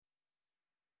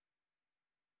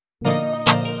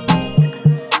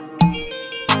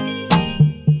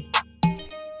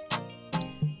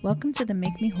Welcome to the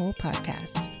Make Me Whole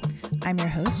podcast. I'm your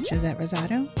host, Josette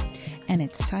Rosado, and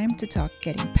it's time to talk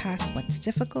getting past what's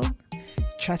difficult,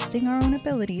 trusting our own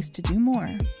abilities to do more,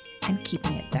 and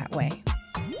keeping it that way.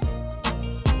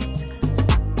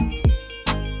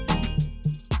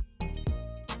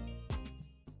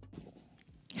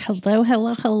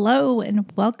 Hello,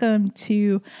 and welcome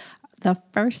to the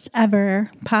first ever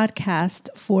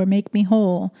podcast for Make Me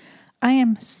Whole. I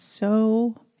am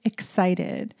so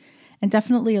excited and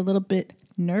definitely a little bit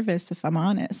nervous, if I'm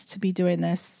honest, to be doing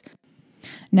this.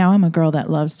 Now, I'm a girl that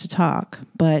loves to talk,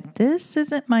 but this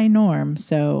isn't my norm,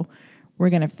 so we're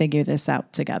going to figure this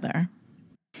out together.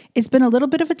 It's been a little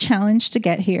bit of a challenge to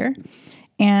get here,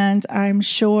 and I'm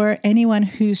sure anyone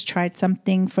who's tried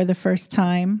something for the first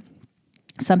time,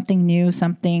 something new,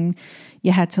 something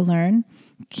you had to learn,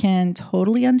 can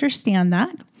totally understand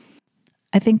that.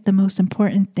 I think the most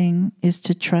important thing is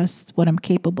to trust what I'm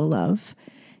capable of,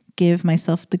 give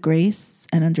myself the grace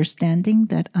and understanding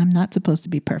that I'm not supposed to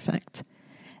be perfect,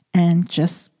 and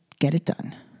just get it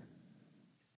done.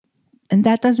 And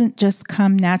that doesn't just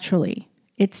come naturally.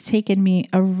 It's taken me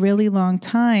a really long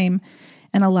time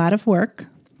and a lot of work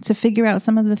to figure out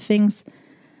some of the things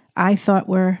I thought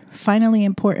were finally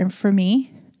important for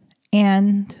me,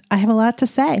 and I have a lot to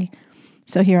say.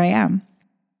 So here I am.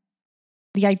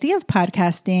 The idea of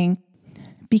podcasting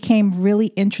became really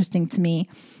interesting to me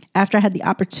after I had the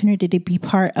opportunity to be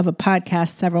part of a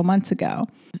podcast several months ago.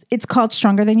 It's called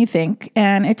Stronger Than You Think,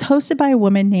 and it's hosted by a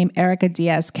woman named Erica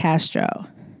Diaz Castro.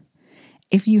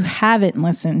 If you haven't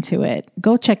listened to it,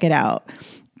 go check it out,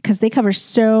 because they cover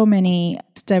so many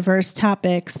diverse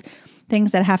topics,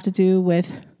 things that have to do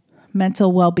with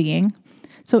mental well-being.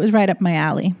 So it was right up my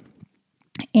alley.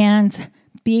 And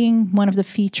being one of the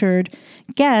featured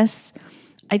guests,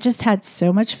 I just had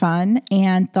so much fun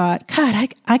and thought,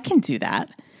 God, I can do that.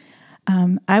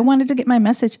 I wanted to get my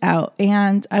message out,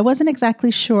 and I wasn't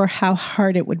exactly sure how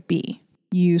hard it would be.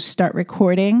 You start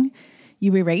recording,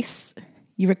 you erase,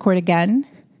 you record again,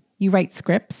 you write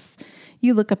scripts,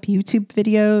 you look up YouTube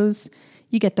videos,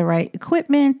 you get the right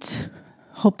equipment,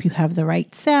 hope you have the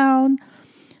right sound,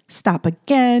 stop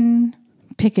again,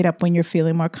 pick it up when you're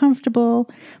feeling more comfortable,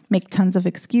 make tons of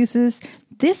excuses.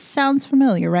 This sounds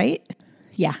familiar, right?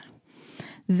 Yeah.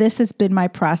 This has been my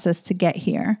process to get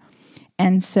here.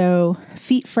 And so,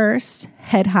 feet first,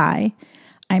 head high,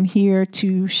 I'm here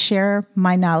to share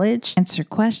my knowledge, answer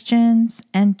questions,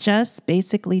 and just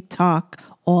basically talk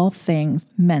all things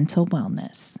mental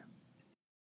wellness.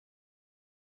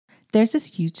 There's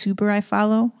this YouTuber I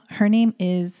follow. Her name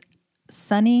is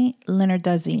Sunny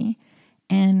Lenarduzzi,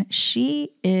 and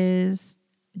she is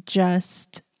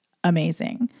just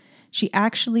amazing. She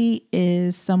actually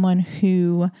is someone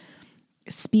who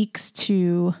speaks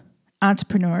to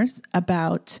entrepreneurs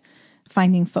about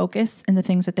finding focus in the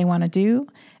things that they want to do,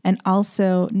 and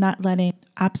also not letting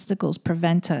obstacles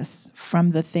prevent us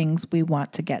from the things we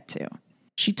want to get to.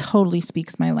 She totally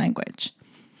speaks my language.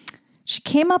 She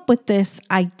came up with this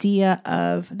idea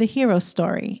of the hero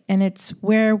story, and it's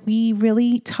where we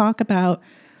really talk about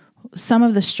some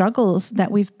of the struggles that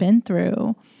we've been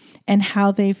through and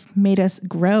how they've made us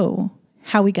grow,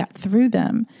 how we got through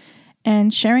them,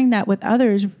 and sharing that with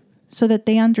others so that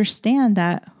they understand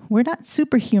that we're not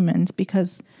superhumans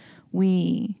because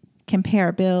we can pay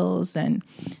our bills and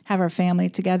have our family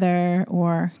together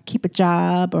or keep a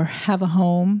job or have a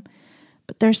home.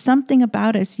 But there's something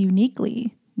about us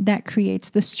uniquely that creates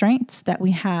the strengths that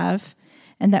we have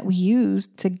and that we use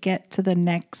to get to the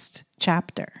next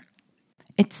chapter.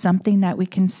 It's something that we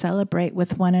can celebrate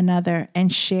with one another and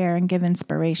share and give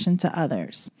inspiration to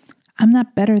others. I'm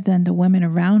not better than the women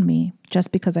around me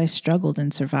just because I struggled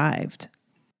and survived.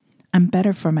 I'm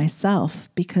better for myself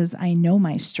because I know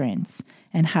my strengths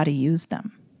and how to use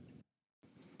them.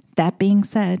 That being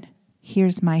said,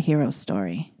 here's my hero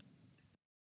story.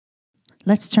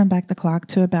 Let's turn back the clock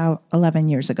to about 11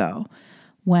 years ago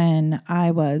when I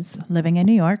was living in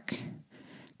New York,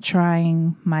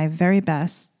 trying my very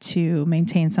best to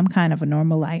maintain some kind of a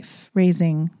normal life,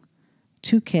 raising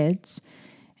 2 kids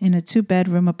in a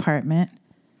 2-bedroom apartment,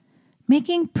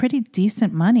 making pretty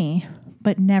decent money,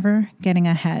 but never getting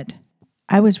ahead.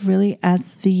 I was really at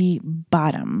the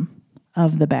bottom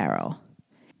of the barrel.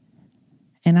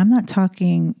 And I'm not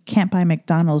talking can't buy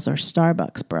McDonald's or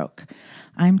Starbucks broke.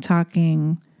 I'm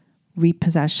talking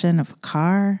repossession of a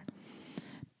car,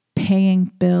 paying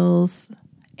bills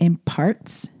in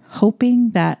parts, hoping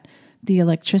that the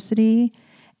electricity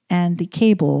and the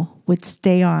cable would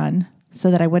stay on so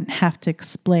that I wouldn't have to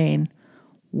explain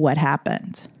what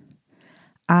happened.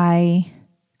 I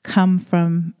come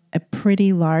from a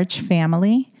pretty large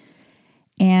family,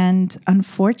 and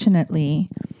unfortunately,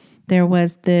 there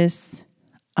was this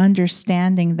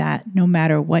understanding that no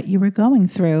matter what you were going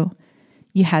through,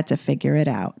 you had to figure it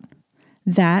out.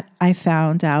 That I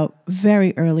found out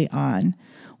very early on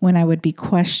when I would be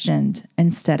questioned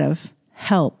instead of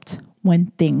helped when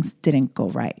things didn't go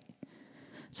right.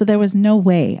 So there was no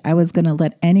way I was going to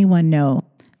let anyone know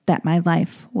that my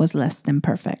life was less than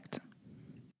perfect.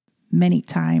 Many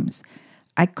times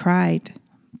I cried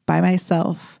by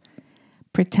myself,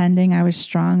 pretending I was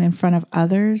strong in front of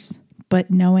others, but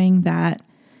knowing that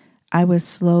I was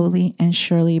slowly and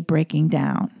surely breaking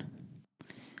down.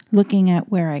 Looking at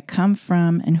where I come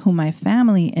from and who my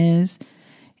family is,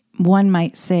 one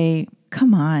might say,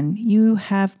 come on, you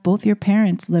have both your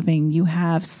parents living, you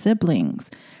have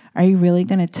siblings. Are you really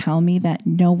going to tell me that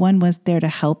no one was there to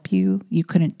help you? You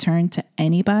couldn't turn to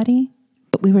anybody?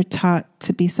 But we were taught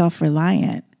to be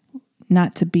self-reliant,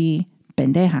 not to be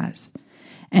pendejas,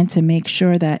 and to make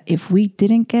sure that if we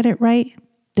didn't get it right,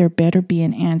 there better be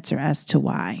an answer as to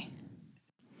why.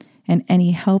 And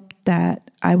any help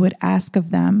that I would ask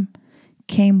of them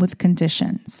came with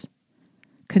conditions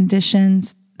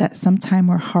that sometimes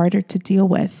were harder to deal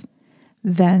with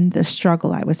than the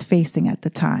struggle I was facing at the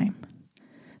time.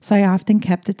 So I often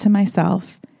kept it to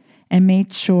myself and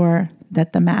made sure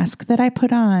that the mask that I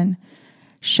put on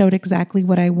showed exactly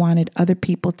what I wanted other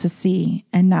people to see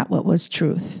and not what was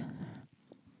truth.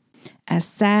 As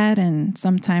sad and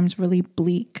sometimes really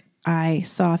bleak I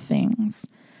saw things,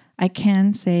 I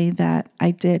can say that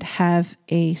I did have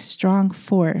a strong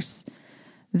force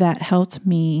that helped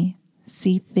me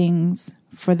see things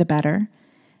for the better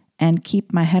and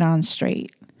keep my head on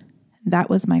straight. That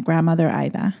was my grandmother,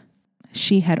 Ida.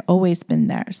 She had always been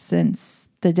there since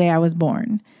the day I was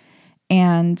born.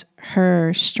 And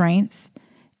her strength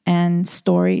and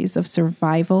stories of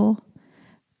survival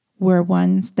were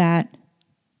ones that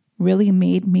really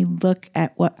made me look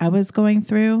at what I was going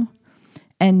through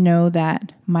and know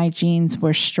that my genes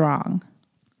were strong.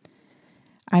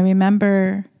 I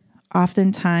remember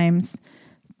oftentimes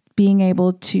being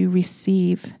able to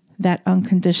receive that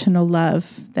unconditional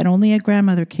love that only a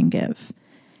grandmother can give.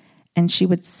 And she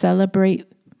would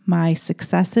celebrate my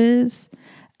successes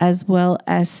as well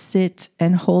as sit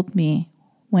and hold me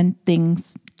when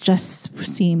things just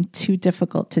seemed too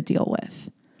difficult to deal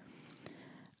with.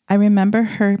 I remember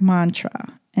her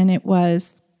mantra, and it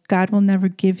was, God will never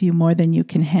give you more than you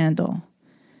can handle.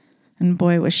 And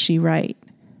boy, was she right.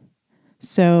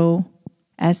 So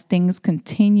as things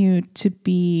continued to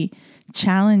be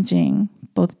challenging,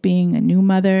 both being a new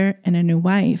mother and a new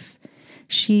wife,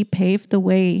 she paved the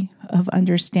way of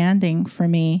understanding for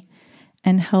me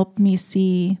and helped me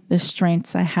see the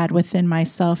strengths I had within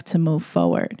myself to move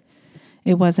forward.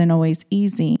 It wasn't always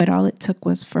easy, but all it took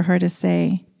was for her to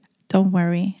say, don't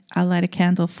worry, I'll light a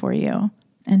candle for you.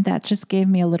 And that just gave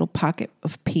me a little pocket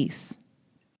of peace.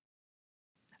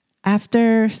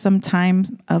 After some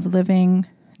time of living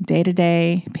day to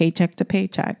day, paycheck to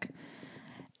paycheck,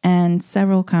 and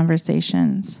several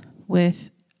conversations with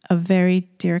a very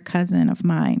dear cousin of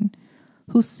mine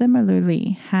who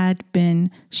similarly had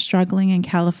been struggling in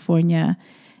California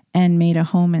and made a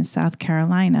home in South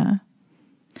Carolina,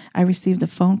 I received a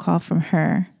phone call from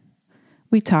her.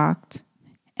 We talked,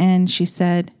 and she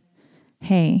said,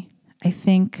 hey, I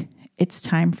think it's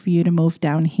time for you to move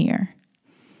down here.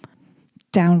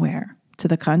 Down where? To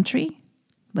the country?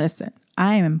 Listen,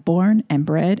 I am born and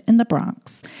bred in the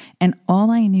Bronx, and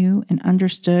all I knew and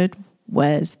understood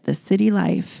was the city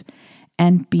life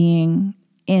and being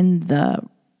in the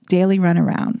daily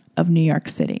runaround of New York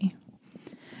City.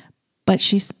 But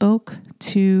she spoke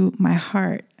to my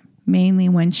heart mainly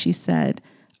when she said,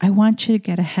 I want you to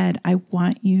get ahead. I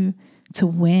want you to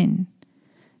win.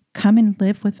 Come and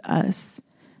live with us.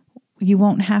 You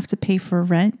won't have to pay for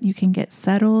rent. You can get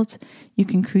settled. You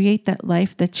can create that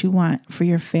life that you want for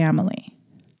your family.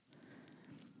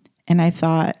 And I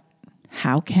thought,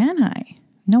 how can I?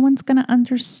 No one's going to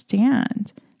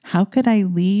understand. How could I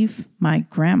leave my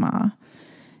grandma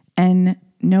and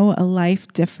know a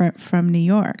life different from New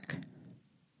York?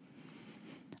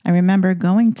 I remember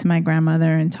going to my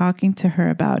grandmother and talking to her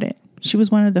about it. She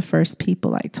was one of the first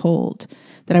people I told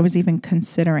that I was even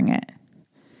considering it.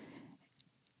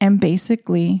 And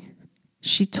basically,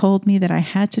 she told me that I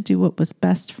had to do what was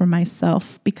best for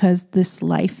myself because this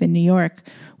life in New York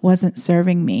wasn't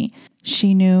serving me.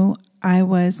 She knew I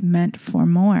was meant for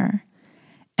more.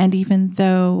 And even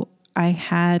though I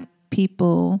had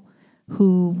people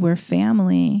who were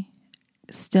family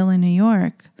still in New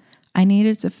York, I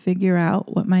needed to figure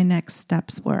out what my next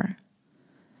steps were.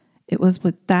 It was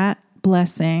with that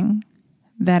blessing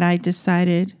that I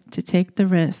decided to take the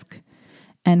risk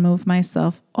and move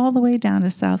myself all the way down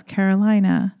to South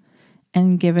Carolina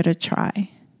and give it a try.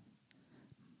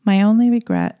 My only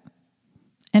regret,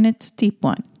 and it's a deep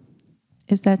one,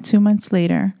 is that 2 months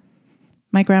later,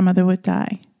 my grandmother would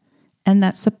die, and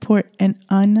that support and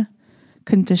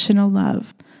unconditional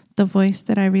love, the voice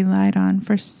that I relied on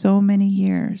for so many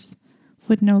years,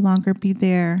 would no longer be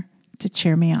there to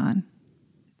cheer me on.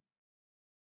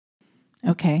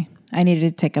 Okay, I needed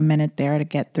to take a minute there to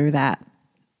get through that,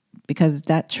 because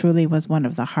that truly was one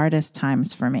of the hardest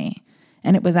times for me.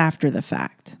 And it was after the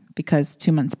fact, because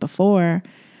 2 months before,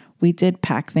 we did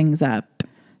pack things up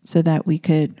so that we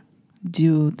could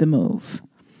do the move.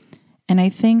 And I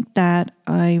think that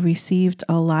I received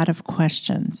a lot of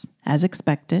questions, as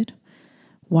expected.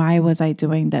 Why was I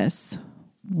doing this?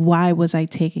 Why was I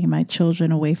taking my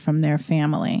children away from their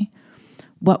family?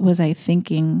 What was I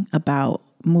thinking about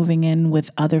moving in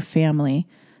with other family,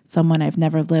 someone I've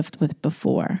never lived with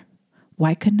before?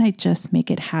 Why couldn't I just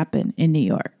make it happen in New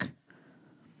York?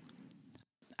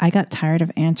 I got tired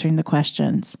of answering the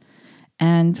questions.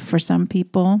 And for some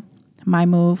people, my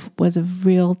move was a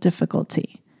real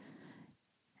difficulty.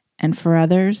 And for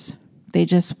others, they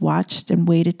just watched and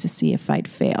waited to see if I'd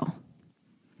fail.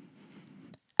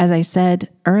 As I said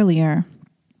earlier,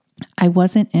 I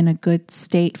wasn't in a good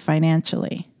state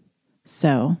financially.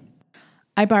 So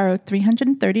I borrowed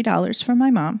 $330 from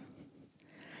my mom.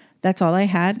 That's all I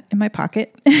had in my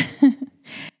pocket.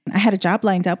 I had a job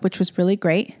lined up, which was really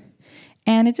great.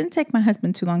 And it didn't take my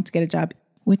husband too long to get a job,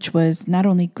 which was not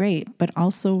only great, but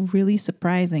also really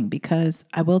surprising, because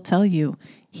I will tell you,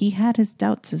 he had his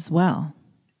doubts as well.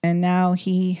 And now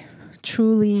he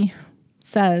truly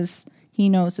says he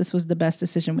knows this was the best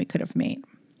decision we could have made.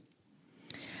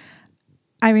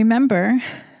 I remember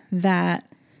that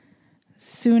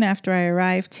soon after I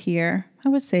arrived here, I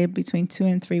would say between 2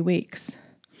 and 3 weeks,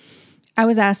 I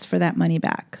was asked for that money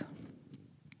back.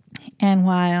 And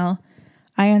while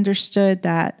I understood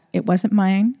that it wasn't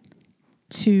mine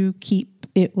to keep,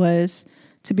 it was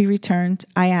to be returned,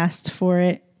 I asked for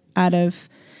it out of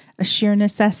a sheer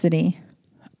necessity.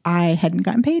 I hadn't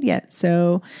gotten paid yet,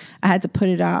 so I had to put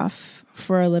it off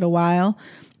for a little while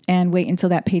and wait until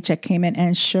that paycheck came in.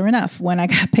 And sure enough, when I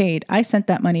got paid, I sent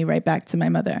that money right back to my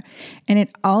mother. And it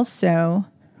also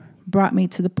brought me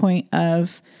to the point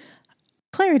of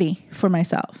clarity for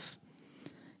myself.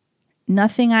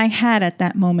 Nothing I had at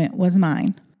that moment was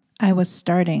mine. I was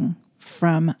starting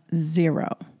from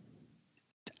zero.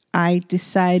 I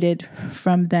decided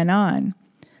from then on,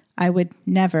 I would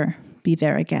never be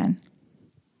there again.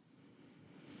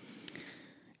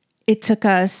 It took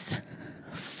us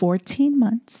 14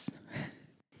 months,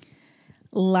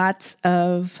 lots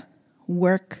of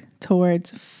work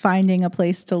towards finding a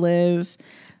place to live,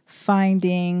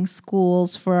 finding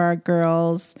schools for our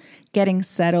girls, getting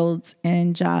settled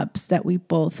in jobs that we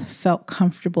both felt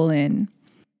comfortable in,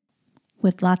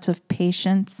 with lots of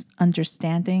patience,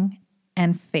 understanding,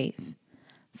 and faith.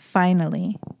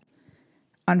 Finally,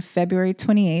 on February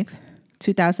 28th,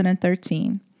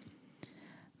 2013,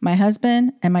 my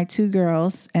husband and my 2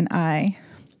 girls and I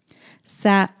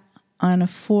sat on a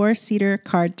 4-seater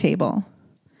card table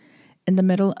in the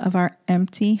middle of our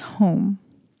empty home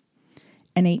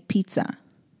and ate pizza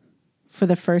for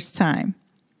the first time.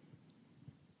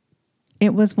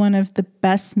 It was one of the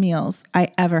best meals I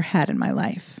ever had in my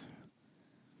life.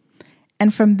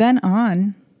 And from then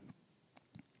on,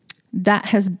 that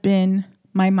has been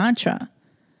my mantra.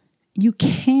 You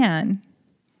can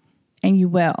and you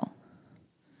will.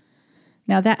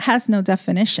 Now, that has no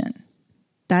definition.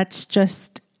 That's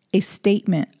just a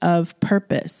statement of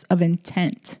purpose, of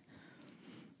intent.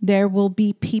 There will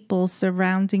be people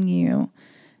surrounding you,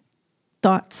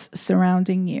 thoughts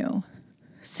surrounding you,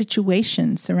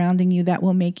 situations surrounding you that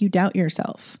will make you doubt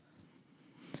yourself.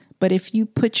 But if you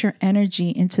put your energy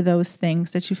into those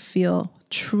things that you feel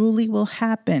truly will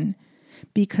happen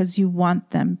because you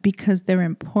want them, because they're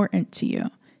important to you,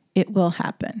 it will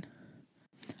happen.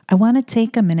 I want to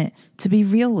take a minute to be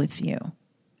real with you.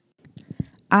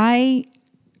 I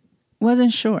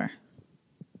wasn't sure.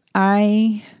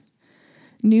 I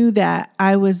knew that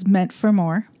I was meant for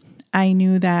more. I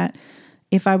knew that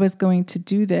if I was going to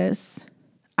do this,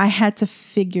 I had to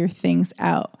figure things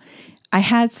out. I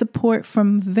had support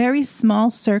from a very small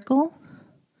circle.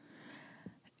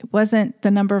 It wasn't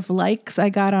the number of likes I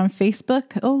got on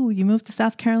Facebook. Oh, you moved to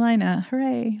South Carolina.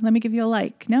 Hooray. Let me give you a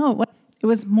like. No, it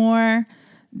was more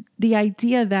the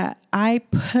idea that I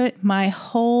put my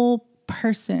whole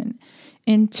person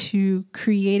into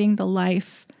creating the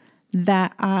life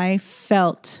that I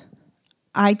felt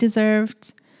I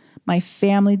deserved, my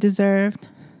family deserved,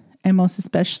 and most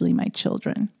especially my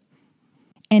children.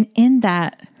 And in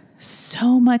that,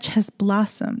 so much has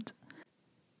blossomed.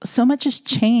 so much has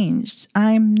changed.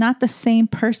 I'm not the same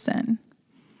person.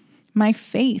 My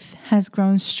faith has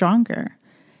grown stronger.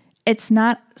 It's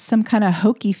not some kind of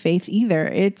hokey faith either.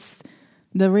 It's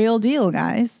the real deal,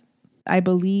 guys. I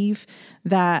believe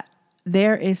that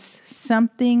there is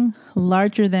something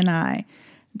larger than I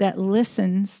that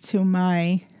listens to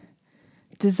my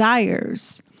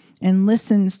desires and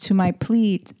listens to my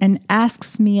pleas and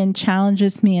asks me and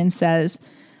challenges me and says,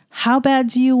 how bad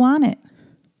do you want it?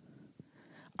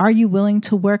 Are you willing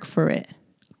to work for it?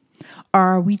 Or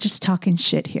are we just talking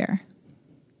shit here?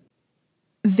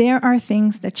 There are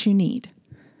things that you need.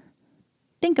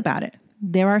 Think about it.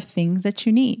 There are things that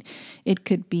you need. It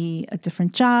could be a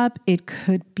different job. It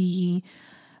could be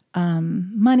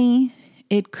money.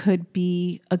 It could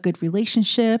be a good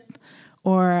relationship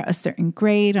or a certain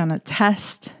grade on a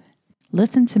test.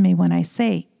 Listen to me when I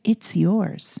say it's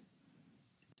yours.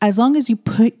 As long as you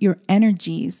put your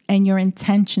energies and your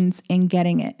intentions in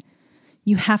getting it,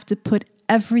 you have to put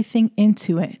everything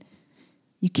into it.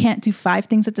 You can't do 5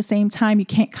 things at the same time. You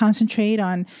can't concentrate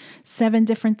on 7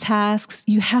 different tasks.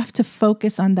 You have to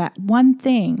focus on that one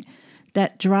thing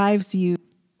that drives you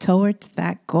towards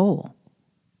that goal.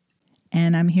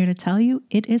 And I'm here to tell you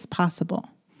it is possible.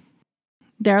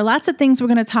 There are lots of things we're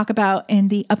going to talk about in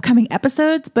the upcoming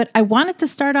episodes, but I wanted to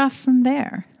start off from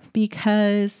there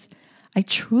because I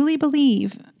truly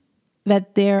believe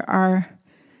that there are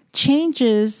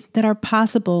changes that are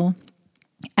possible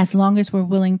as long as we're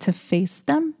willing to face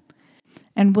them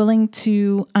and willing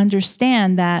to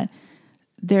understand that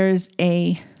there's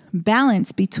a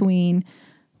balance between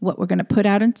what we're going to put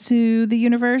out into the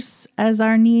universe as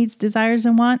our needs, desires,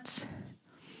 and wants,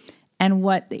 and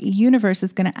what the universe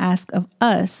is going to ask of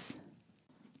us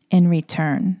in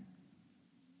return.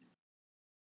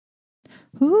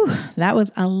 Ooh, that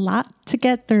was a lot to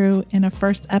get through in a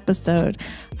first episode.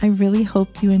 I really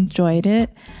hope you enjoyed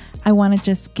it. I want to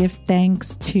just give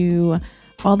thanks to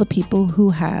all the people who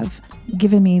have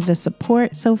given me the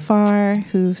support so far,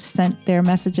 who've sent their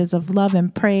messages of love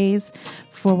and praise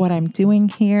for what I'm doing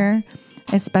here.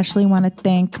 Especially want to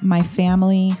thank my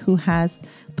family who has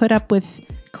put up with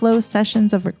closed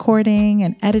sessions of recording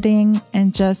and editing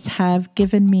and just have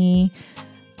given me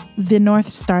the North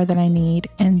Star that I need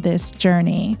in this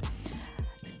journey.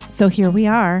 So here we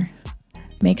are.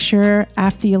 Make sure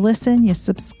after you listen, you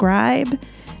subscribe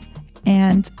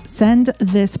and send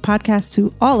this podcast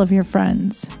to all of your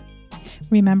friends.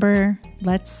 Remember,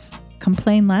 let's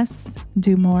complain less,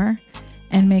 do more,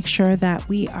 and make sure that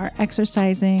we are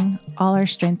exercising all our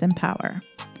strength and power.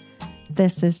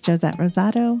 This is Josette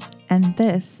Rosado, and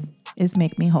this is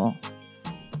Make Me Whole.